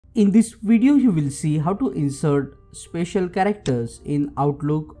In this video, you will see how to insert special characters in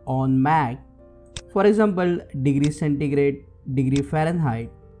Outlook on Mac. For example, degree centigrade, degree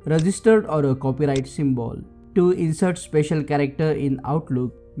Fahrenheit, registered or a copyright symbol. To insert special character in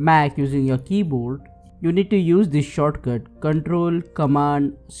Outlook Mac using your keyboard, you need to use this shortcut Control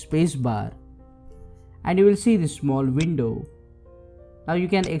Command Spacebar, and you will see this small window. Now you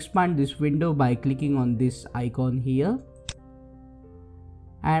can expand this window by clicking on this icon here.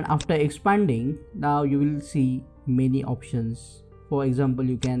 And after expanding, now you will see many options. For example,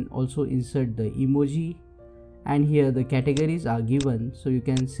 you can also insert the emoji, and here the categories are given, so you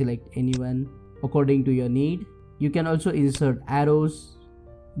can select anyone according to your need. You can also insert arrows,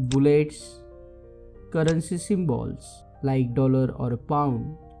 bullets, currency symbols like dollar or a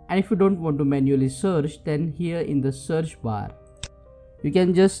pound. And if you don't want to manually search, then here in the search bar you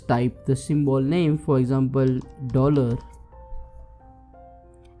can just type the symbol name, for example dollar,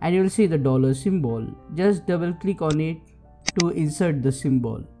 and you will see the dollar symbol. Just double click on it to insert the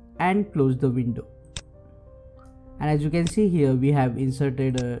symbol and close the window. And as you can see here, we have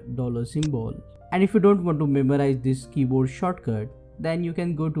inserted a dollar symbol. And if you don't want to memorize this keyboard shortcut, then you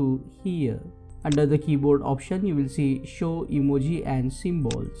can go to here. Under the keyboard option, you will see show emoji and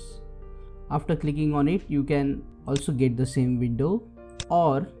symbols. After clicking on it, you can also get the same window.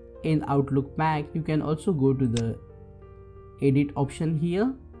 Or in Outlook Mac, you can also go to the edit option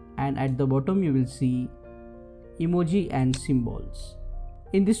here, and at the bottom you will see emoji and symbols.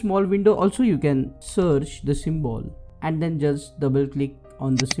 In this small window also you can search the symbol and then just double click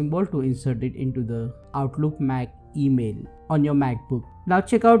on the symbol to insert it into the Outlook Mac email on your MacBook. Now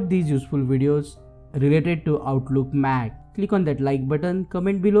check out these useful videos related to Outlook Mac. Click on that like button,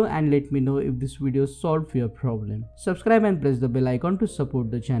 comment below and let me know if this video solved your problem. Subscribe and press the bell icon to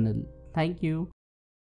support the channel. Thank you.